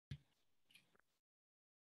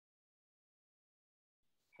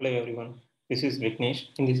Hello everyone, this is Vignesh.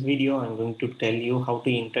 In this video, I'm going to tell you how to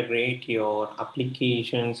integrate your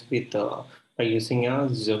applications with by using a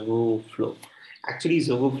Zoho Flow. Actually,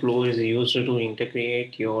 Zoho Flow is used to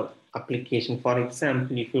integrate your application. For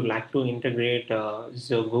example, if you like to integrate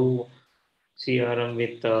Zoho CRM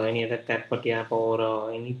with any other third-party app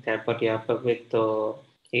or any third-party app with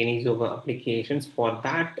any Zoho applications, for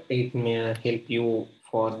that it may help you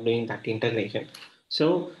for doing that integration.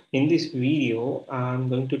 So in this video, I'm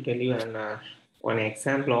going to tell you one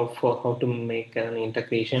example of how to make an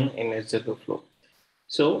integration in a Zoho Flow.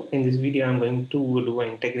 So in this video, I'm going to do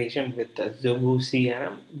an integration with the Zoho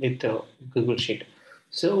CRM with Google Sheet.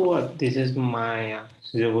 So this is my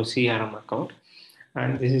Zoho CRM account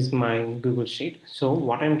and this is my Google Sheet. So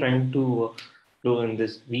what I'm trying to do in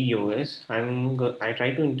this video is I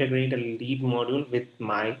try to integrate a lead module with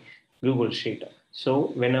my Google Sheet.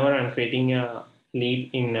 So whenever I'm creating a lead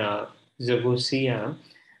in Zoho CRM,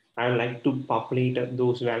 I would like to populate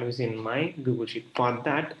those values in my Google Sheet. For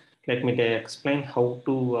that, let me explain how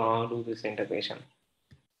to do this integration.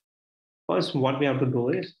 First, what we have to do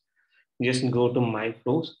is just go to my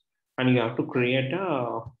flows and you have to create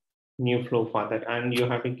a new flow for that and you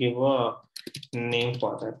have to give a name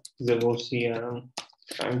for that. Zoho CRM.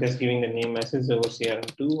 I'm just giving the name as Zoho CRM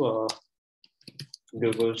to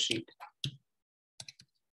Google Sheet.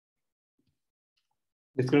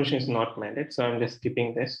 Description is not mandated, so I'm just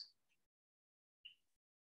skipping this.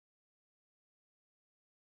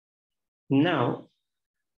 Now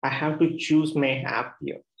I have to choose my app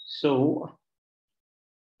here. So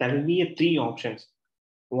there will be three options.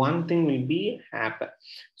 One thing will be app.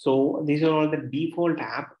 So these are all the default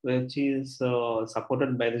app which is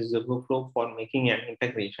supported by the Zoho Flow for making an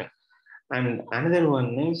integration. And another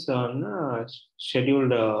one is on a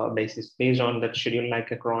scheduled basis, based on that schedule,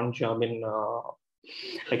 like a cron job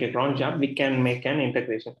we can make an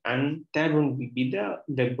integration. And that one will be the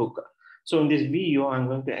webbook. So in this video, I'm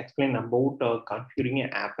going to explain about configuring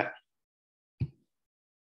an app.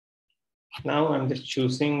 Now I'm just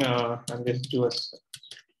choosing. I'm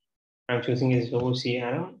choosing is Zoho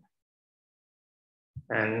CRM,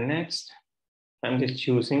 and next I'm just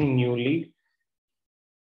choosing new lead.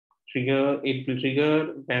 It will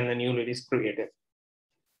trigger when the new lead is created.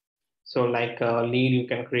 So like a lead, you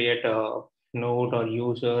can create a node or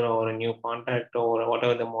user or a new contact or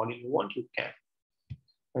whatever the module you want, you can.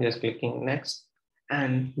 I'm just clicking next.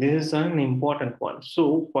 And this is an important one.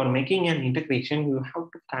 So for making an integration, you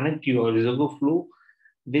have to connect your Zoho Flow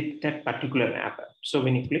with that particular app. So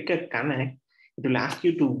when you click a connect, it will ask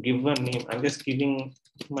you to give a name. I'm just giving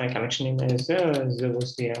my connection name as a Zoho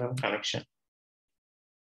CRM connection.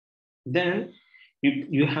 Then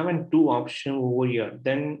you have a two option over here.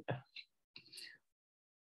 Then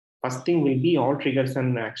first thing will be all triggers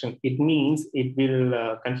and action. It means it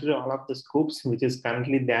will consider all of the scopes which is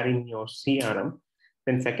currently there in your CRM.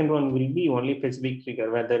 Then second one will be only specific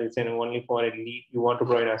trigger, whether it's only for a lead, you want to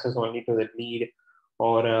provide access only to the lead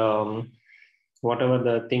or whatever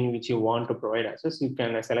the thing which you want to provide access, you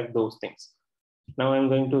can select those things. Now I'm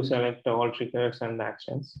going to select all triggers and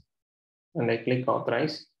actions and I click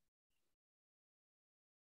authorize.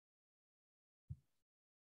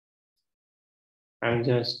 I'm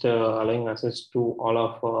just allowing access to all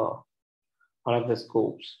of the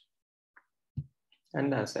scopes,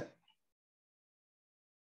 and that's it.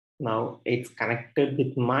 Now it's connected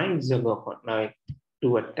with my Zoho account. Now I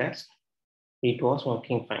do a test. It was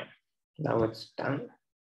working fine. Now it's done.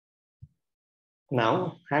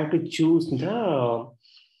 Now I have to choose the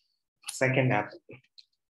second app.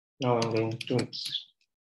 Now I'm going to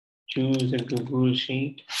choose a Google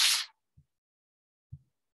Sheet.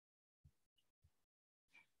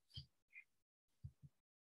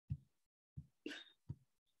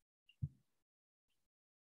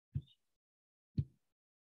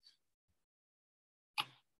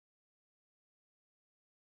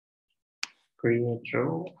 Create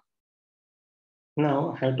row.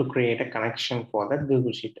 Now I have to create a connection for that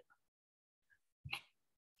Google Sheet.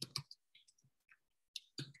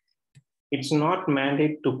 It's not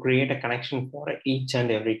mandated to create a connection for each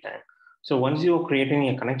and every time. So once you're creating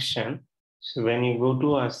a connection, so when you go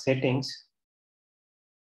to our settings,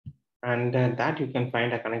 and that you can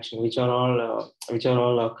find a connection which are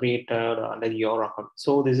all created under your account.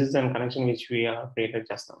 So this is a connection which we are created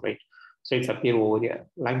just now, right? So it's appear over here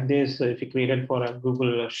like this. If you created for a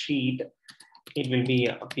Google Sheet, it will be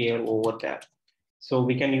appear over there. So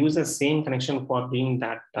we can use the same connection for doing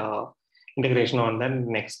that integration on the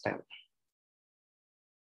next time.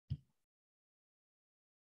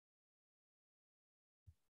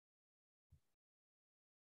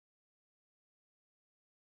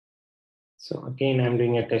 So again, I'm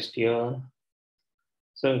doing a test here.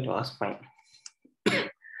 So it was fine.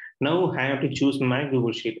 Now I have to choose my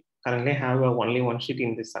Google Sheet. Currently, I have only one sheet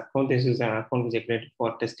in this account. This is an account which is created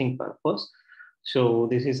for testing purpose. So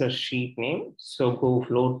this is a sheet name. So Zoho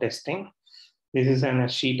Flow testing. This is a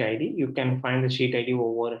sheet ID. You can find the sheet ID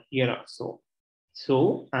over here also.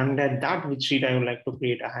 So under that, which sheet I would like to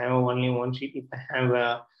create, I have only one sheet. If I have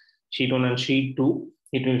a sheet one and sheet two,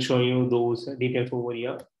 it will show you those details over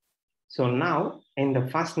here. So now in the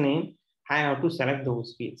first name, I have to select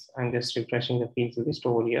those fields. I'm just refreshing the fields list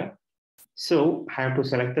over here. So I have to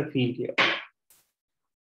select the field here.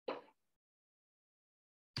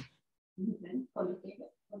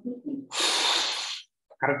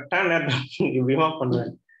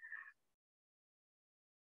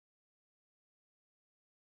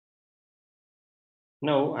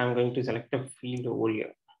 Now I'm going to select a field over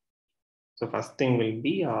here. So first thing will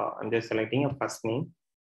be, I'm just selecting a first name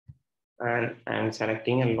and I'm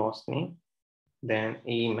selecting a last name, then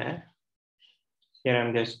email. Here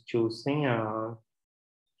I'm just choosing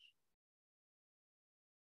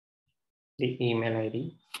the email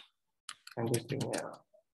ID. I'm just doing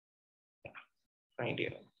right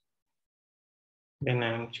here. Then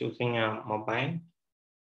I'm choosing a mobile.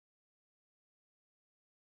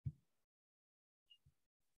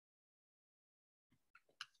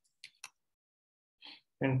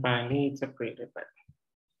 And finally, it's a created button.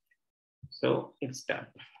 So it's done.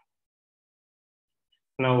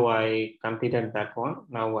 Now I completed that one.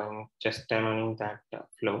 Now I'm just turning that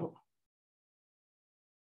flow.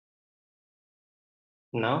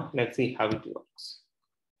 Now let's see how it works.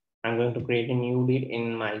 I'm going to create a new lead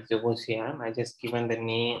in my Zoho CRM. I just given the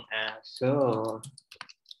name as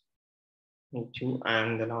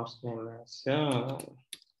and the last name as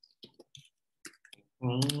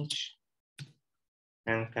niche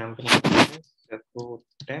and company Zoho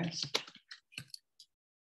test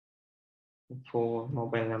for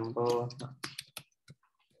mobile number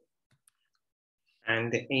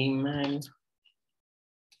and the email.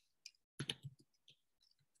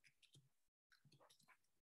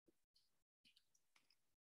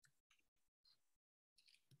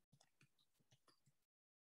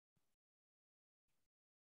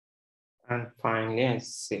 And finally, I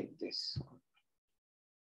save this.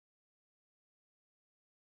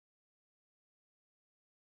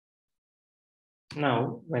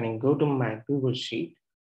 Now, when I go to my Google Sheet,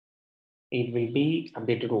 it will be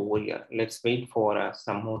updated over here. Let's wait for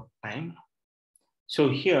some more time. So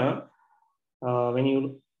here, when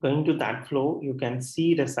you go into that flow, you can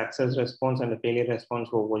see the success response and the failure response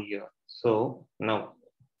over here. So now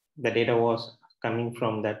the data was coming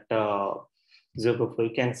from that Zoho Flow.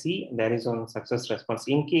 You can see there is one success response.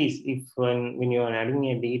 In case if when you are adding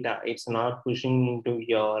a data, it's not pushing into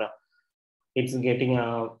your, it's getting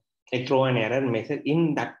a throw an error message.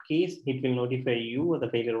 In that case, it will notify you the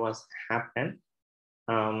failure was happened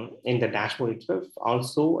in the dashboard itself.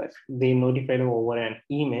 Also, they notified over an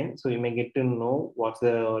email, so you may get to know what's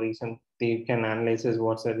the reason. They can analyze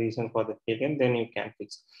what's the reason for the failure, then you can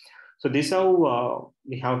fix. So this is how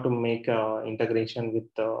we have to make integration with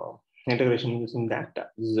integration using that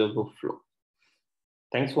Zoho Flow.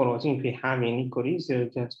 Thanks for watching. If you have any queries,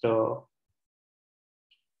 just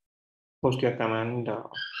post your comment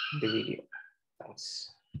the video.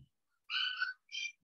 Thanks.